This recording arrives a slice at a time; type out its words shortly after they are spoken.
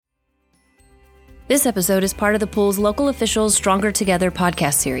This episode is part of the pool's Local Officials Stronger Together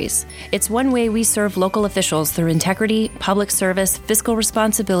podcast series. It's one way we serve local officials through integrity, public service, fiscal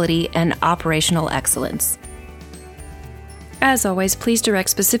responsibility, and operational excellence. As always, please direct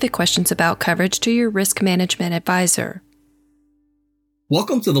specific questions about coverage to your risk management advisor.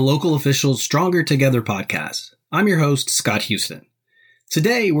 Welcome to the Local Officials Stronger Together podcast. I'm your host, Scott Houston.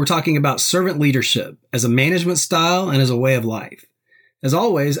 Today, we're talking about servant leadership as a management style and as a way of life. As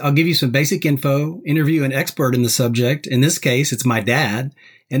always, I'll give you some basic info, interview an expert in the subject. In this case, it's my dad,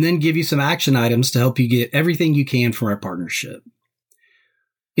 and then give you some action items to help you get everything you can from our partnership.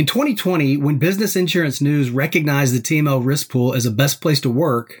 In 2020, when Business Insurance News recognized the TML risk pool as a best place to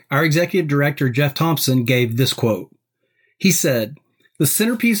work, our executive director, Jeff Thompson, gave this quote. He said, "The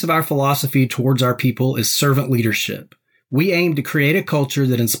centerpiece of our philosophy towards our people is servant leadership. We aim to create a culture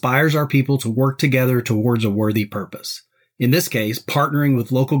that inspires our people to work together towards a worthy purpose. In this case, partnering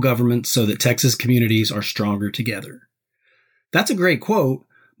with local governments so that Texas communities are stronger together." That's a great quote,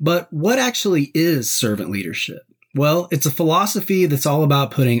 but what actually is servant leadership? Well, it's a philosophy that's all about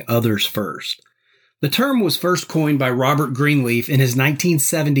putting others first. The term was first coined by Robert Greenleaf in his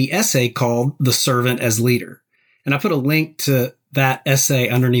 1970 essay called The Servant as Leader. And I put a link to that essay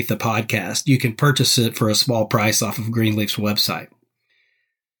underneath the podcast. You can purchase it for a small price off of Greenleaf's website.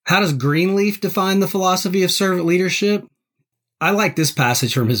 How does Greenleaf define the philosophy of servant leadership? I like this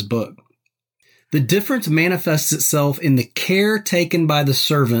passage from his book. "The difference manifests itself in the care taken by the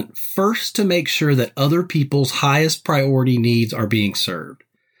servant first to make sure that other people's highest priority needs are being served.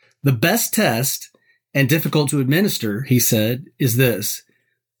 The best test, and difficult to administer," he said, "is this.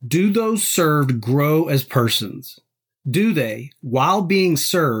 Do those served grow as persons? Do they, while being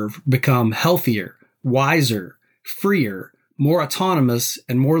served, become healthier, wiser, freer, more autonomous,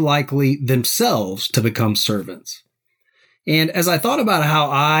 and more likely themselves to become servants?" And as I thought about how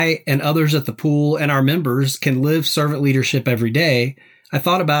I and others at the pool and our members can live servant leadership every day, I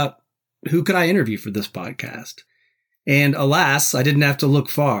thought about who could I interview for this podcast? And alas, I didn't have to look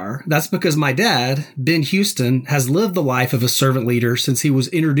far. That's because my dad, Ben Houston, has lived the life of a servant leader since he was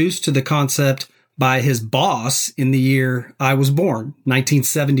introduced to the concept by his boss in the year I was born,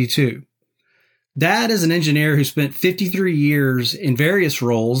 1972. Dad is an engineer who spent 53 years in various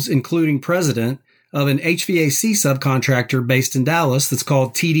roles, including president of an HVAC subcontractor based in Dallas that's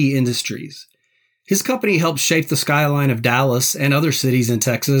called TD Industries. His company helped shape the skyline of Dallas and other cities in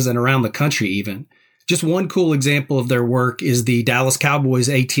Texas and around the country even. Just one cool example of their work is the Dallas Cowboys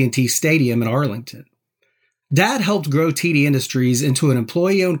AT&T Stadium in Arlington. Dad helped grow TD Industries into an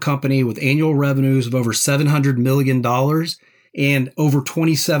employee-owned company with annual revenues of over $700 million and over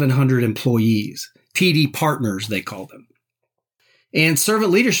 2,700 employees. TD Partners, they call them. And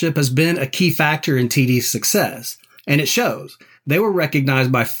servant leadership has been a key factor in TD's success, and it shows. They were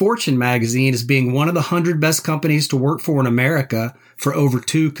recognized by Fortune magazine as being one of the 100 best companies to work for in America for over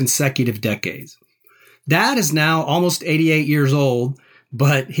 2 consecutive decades. Dad is now almost 88 years old,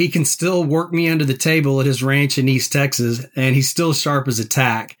 but he can still work me under the table at his ranch in East Texas, and he's still sharp as a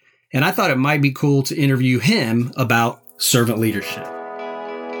tack. And I thought it might be cool to interview him about servant leadership.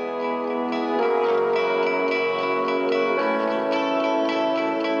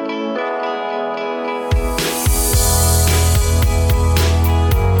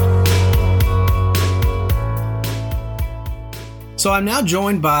 So I'm now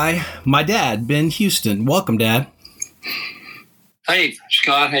joined by my dad, Ben Houston. Welcome, Dad. Hey,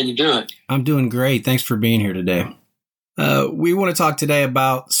 Scott. How you doing? I'm doing great. Thanks for being here today. We want to talk today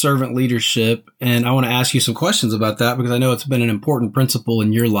about servant leadership, and I want to ask you some questions about that because I know it's been an important principle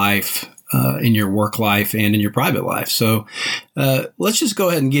in your life, in your work life, and in your private life. So let's just go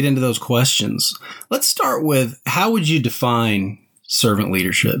ahead and get into those questions. Let's start with, how would you define servant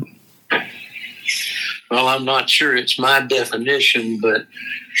leadership? Well, I'm not sure it's my definition, but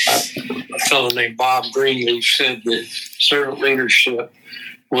a fellow named Bob Greenleaf said that servant leadership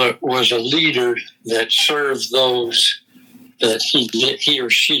was a leader that served those that he or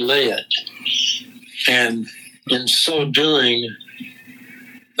she led. And in so doing,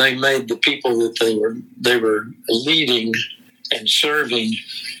 they made the people that they were leading and serving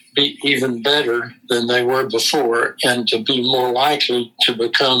be even better than they were before, and to be more likely to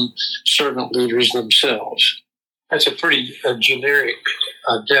become servant leaders themselves. That's a pretty generic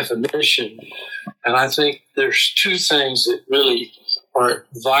definition, and I think there's 2 things that really are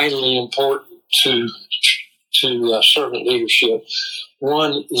vitally important to servant leadership.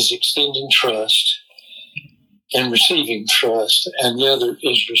 One is extending trust and receiving trust, and the other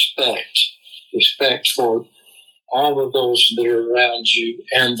is respect for all of those that are around you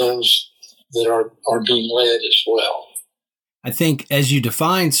and those that are being led as well. I think as you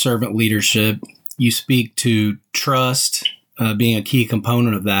define servant leadership, you speak to trust being a key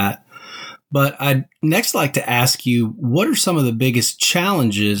component of that. But I'd next like to ask you, what are some of the biggest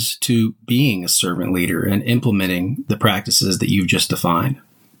challenges to being a servant leader and implementing the practices that you've just defined?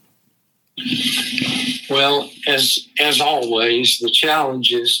 Well, as always, the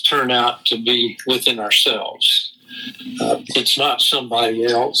challenges turn out to be within ourselves. It's not somebody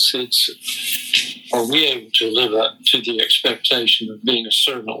else. Are we able to live up to the expectation of being a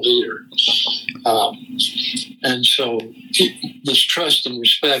servant leader? And so this trust and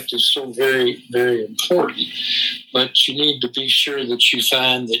respect is so very, very important. But you need to be sure that you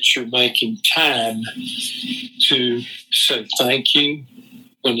find that you're making time to say thank you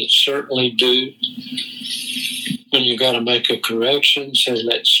when it's certainly due. When you got to make a correction, say,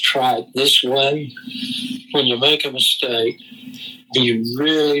 let's try it this way. When you make a mistake, be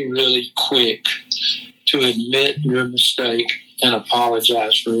really, really quick to admit your mistake and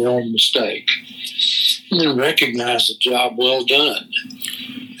apologize for your own mistake. And then recognize the job well done.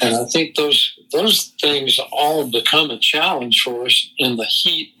 And I think those things all become a challenge for us in the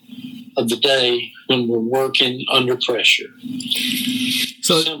heat of the day when we're working under pressure.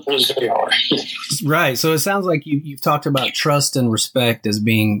 So simple as they are. Right. So it sounds like you've talked about trust and respect as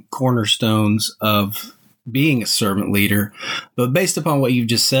being cornerstones of being a servant leader. But based upon what you've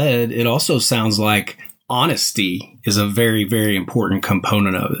just said, it also sounds like honesty is a very, very important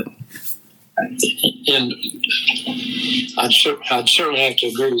component of it. And I'd certainly have to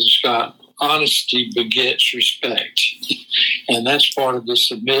agree with Scott. Honesty begets respect, and that's part of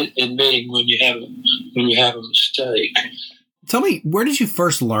this admitting when you have a mistake. Tell me, where did you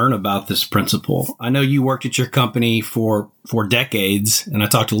first learn about this principle? I know you worked at your company for decades, and I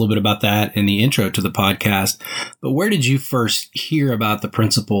talked a little bit about that in the intro to the podcast. But where did you first hear about the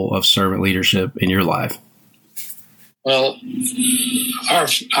principle of servant leadership in your life? Well,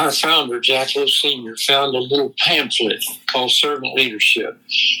 our founder, Jack Lowe Sr., found a little pamphlet called Servant Leadership,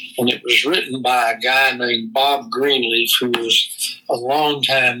 and it was written by a guy named Bob Greenleaf, who was a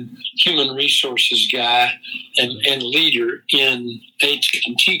longtime human resources guy and leader in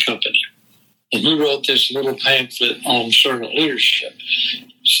AT&T Company. And he wrote this little pamphlet on servant leadership.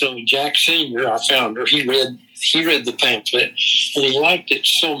 So Jack Sr., our founder, he read the pamphlet, and he liked it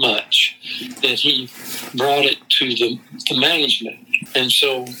so much that he brought it to the management. And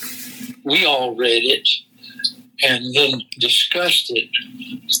so we all read it and then discussed it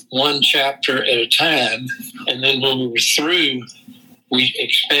one chapter at a time. And then when we were through, we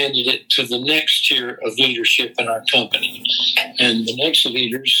expanded it to the next tier of leadership in our company. And the next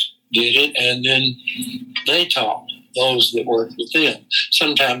leaders did it, and then they taught those that worked with them,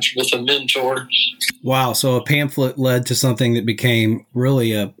 sometimes with a mentor. Wow. So a pamphlet led to something that became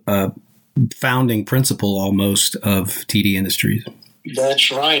really a founding principle almost of TD Industries. That's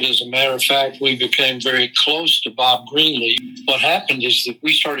right. As a matter of fact, we became very close to Bob Greenleaf. What happened is that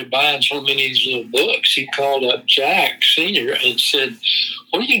we started buying so many of these little books. He called up Jack Sr. and said,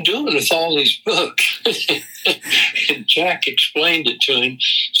 "What are you doing with all these books?" And Jack explained it to him.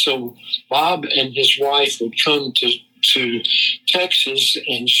 So Bob and his wife would come to Texas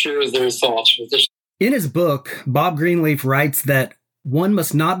and share their thoughts with us. In his book, Bob Greenleaf writes that one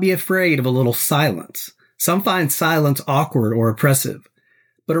must not be afraid of a little silence. Some find silence awkward or oppressive,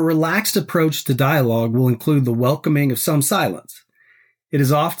 but a relaxed approach to dialogue will include the welcoming of some silence. It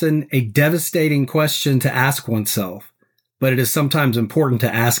is often a devastating question to ask oneself, but it is sometimes important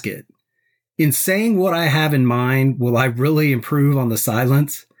to ask it. In saying what I have in mind, will I really improve on the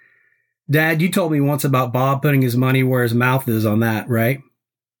silence? Dad, you told me once about Bob putting his money where his mouth is on that, right?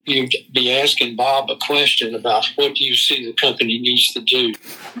 You'd be asking Bob a question about what do you see the company needs to do.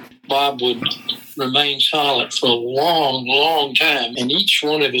 Bob would remain silent for a long, long time, and each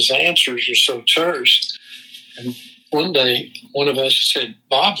one of his answers are so terse. And one day, one of us said,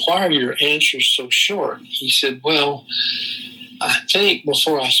 "Bob, why are your answers so short?" He said, "Well, I think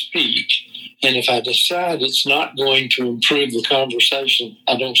before I speak, and if I decide it's not going to improve the conversation,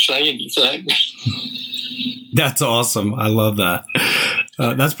 I don't say anything." That's awesome. I love that.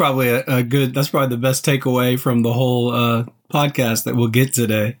 That's probably that's probably the best takeaway from the whole podcast that we'll get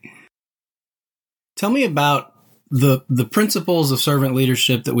today. Tell me about the principles of servant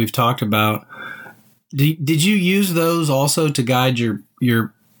leadership that we've talked about. Did you use those also to guide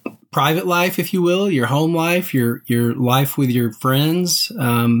your private life, if you will, your home life, your life with your friends?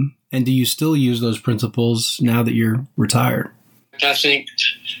 And do you still use those principles now that you're retired? I think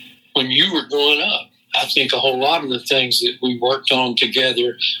when you were growing up, I think a whole lot of the things that we worked on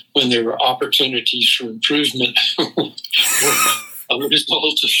together when there were opportunities for improvement were a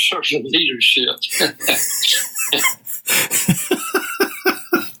result of servant leadership.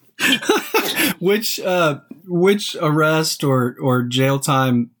 Which arrest or jail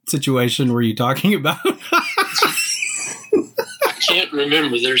time situation were you talking about? I can't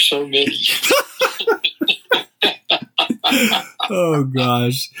remember. There's so many. Oh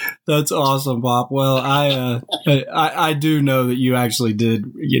gosh, that's awesome, Pop. Well, I do know that you actually did,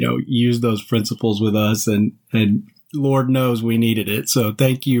 use those principles with us, and Lord knows we needed it. So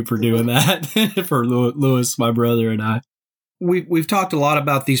thank you for doing that for Lewis, my brother, and I. We've talked a lot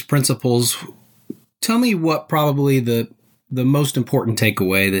about these principles. Tell me what probably the most important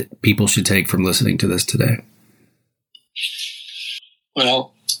takeaway that people should take from listening to this today.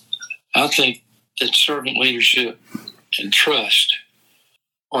 Well, I think that servant leadership and trust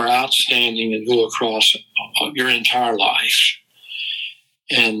are outstanding and go across your entire life.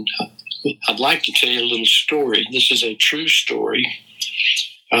 And I'd like to tell you a little story. This is a true story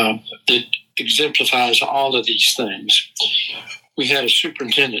that exemplifies all of these things. We had a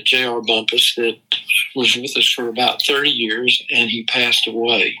superintendent, J.R. Bumpus, that was with us for about 30 years, and he passed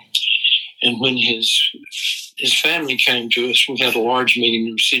away. And when his family came to us, we had a large meeting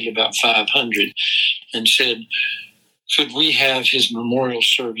and seated about 500, and said, could we have his memorial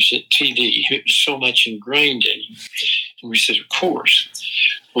service at TD? It was so much ingrained in him. And we said, of course.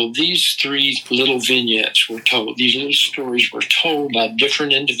 Well, these three little vignettes were told, these little stories were told by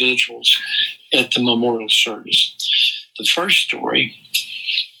different individuals at the memorial service. The first story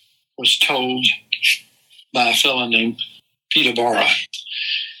was told by a fellow named Pete Ibarra.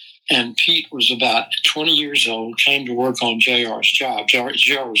 And Pete was about 20 years old, came to work on JR's job. JR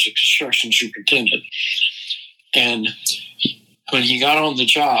was a construction superintendent. And when he got on the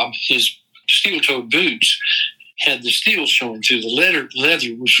job, his steel-toed boots had the steel showing through. The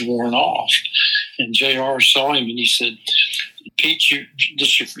leather was worn off. And JR saw him and he said, Pete,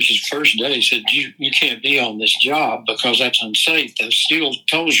 this is his first day. He said, you can't be on this job because that's unsafe. The steel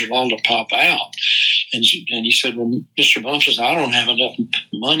toes are all to pop out. And he said, well, Mr. Bumpus, I don't have enough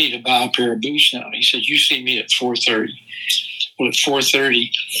money to buy a pair of boots now. He said, you see me at 4:30. Well, at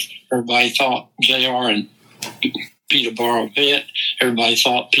 4:30, everybody thought JR and Pete Ibarra bet. Everybody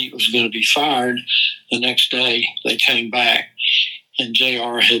thought Pete was going to be fired. The next day, they came back, and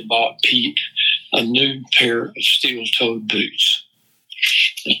JR had bought Pete a new pair of steel-toed boots.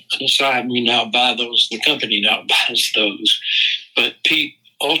 Aside, we now buy those. The company now buys those. But Pete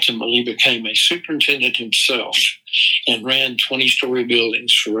ultimately became a superintendent himself and ran 20-story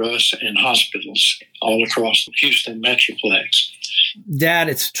buildings for us and hospitals all across the Houston Metroplex. Dad,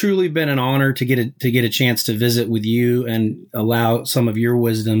 it's truly been an honor to get a chance to visit with you and allow some of your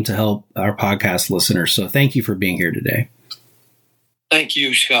wisdom to help our podcast listeners. So thank you for being here today. Thank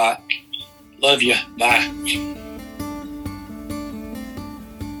you, Scott. Love you. Bye.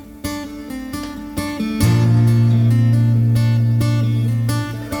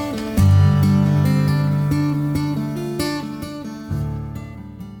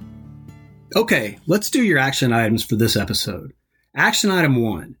 Okay, let's do your action items for this episode. Action item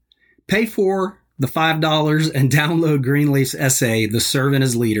 1, pay for the $5 and download Greenleaf's essay, The Servant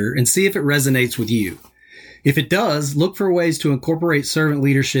as Leader, and see if it resonates with you. If it does, look for ways to incorporate servant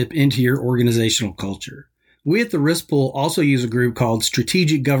leadership into your organizational culture. We at the Risk Pool also use a group called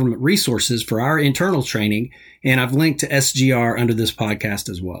Strategic Government Resources for our internal training, and I've linked to SGR under this podcast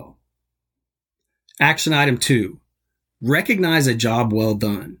as well. Action item 2, recognize a job well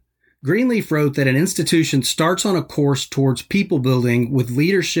done. Greenleaf wrote that an institution starts on a course towards people building with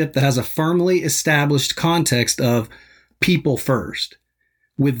leadership that has a firmly established context of people first.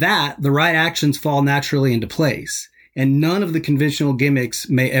 With that, the right actions fall naturally into place, and none of the conventional gimmicks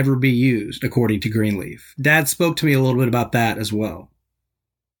may ever be used, according to Greenleaf. Dad spoke to me a little bit about that as well.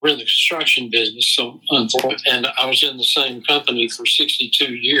 We're in the construction business, and I was in the same company for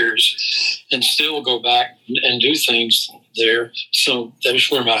 62 years and still go back and do things there. So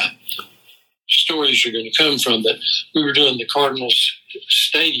that's where my stories are going to come from. But we were doing the Cardinals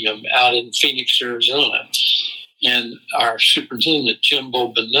Stadium out in Phoenix, Arizona. And our superintendent,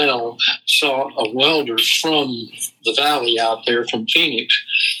 Jimbo Bonnell, saw a welder from the valley out there from Phoenix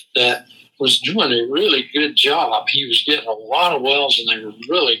that was doing a really good job. He was getting a lot of wells, and they were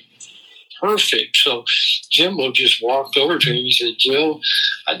really perfect. So Jimbo just walked over to him. He said, Joe,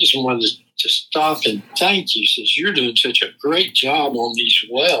 I just wanted to stop and thank you. He says, you're doing such a great job on these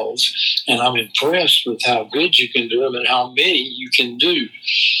wells, and I'm impressed with how good you can do them and how many you can do.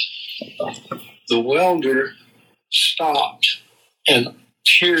 The welder stopped and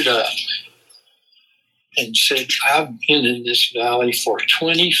teared up and said, I've been in this valley for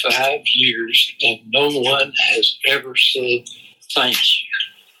 25 years and no one has ever said thank you.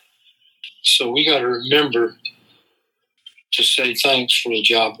 So we got to remember to say thanks for a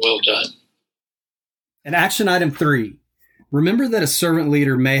job well done. And action item 3. Remember that a servant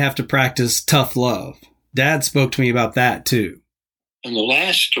leader may have to practice tough love. Dad spoke to me about that too. And the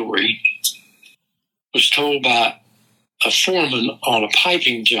last story was told by a foreman on a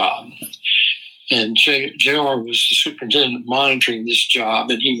piping job. And JR was the superintendent monitoring this job,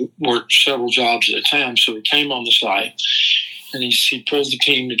 and he worked several jobs at a time. So he came on the site, and he pulled the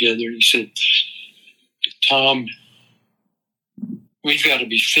team together, and he said, Tom, we've got to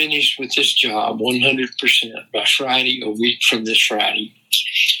be finished with this job 100% by Friday, a week from this Friday.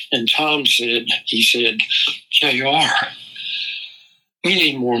 And Tom said, JR, we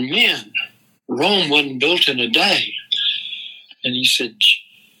need more men. Rome wasn't built in a day. And he said,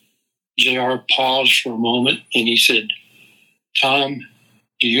 JR paused for a moment, and he said, Tom,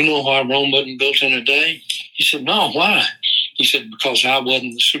 do you know why Rome wasn't built in a day? He said, no, why? He said, because I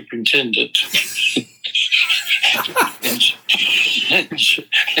wasn't the superintendent.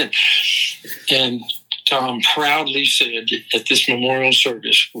 and Tom proudly said at this memorial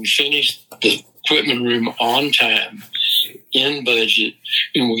service, we finished the equipment room on time, in budget,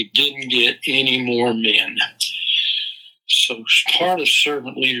 and we didn't get any more men. So part of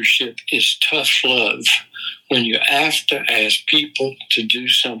servant leadership is tough love, when you have to ask people to do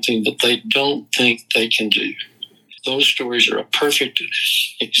something that they don't think they can do. Those stories are a perfect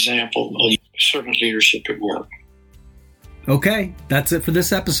example of servant leadership at work. Okay, that's it for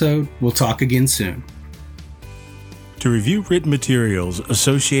this episode. We'll talk again soon. To review written materials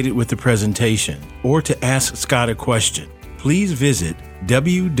associated with the presentation or to ask Scott a question, please visit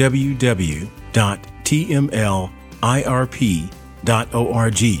www.tmlirp.org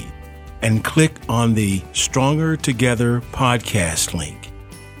and click on the Stronger Together podcast link.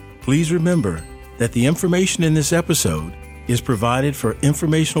 Please remember that the information in this episode is provided for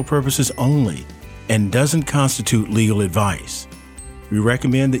informational purposes only and doesn't constitute legal advice. We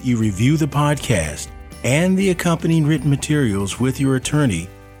recommend that you review the podcast and the accompanying written materials with your attorney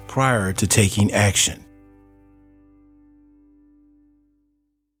prior to taking action.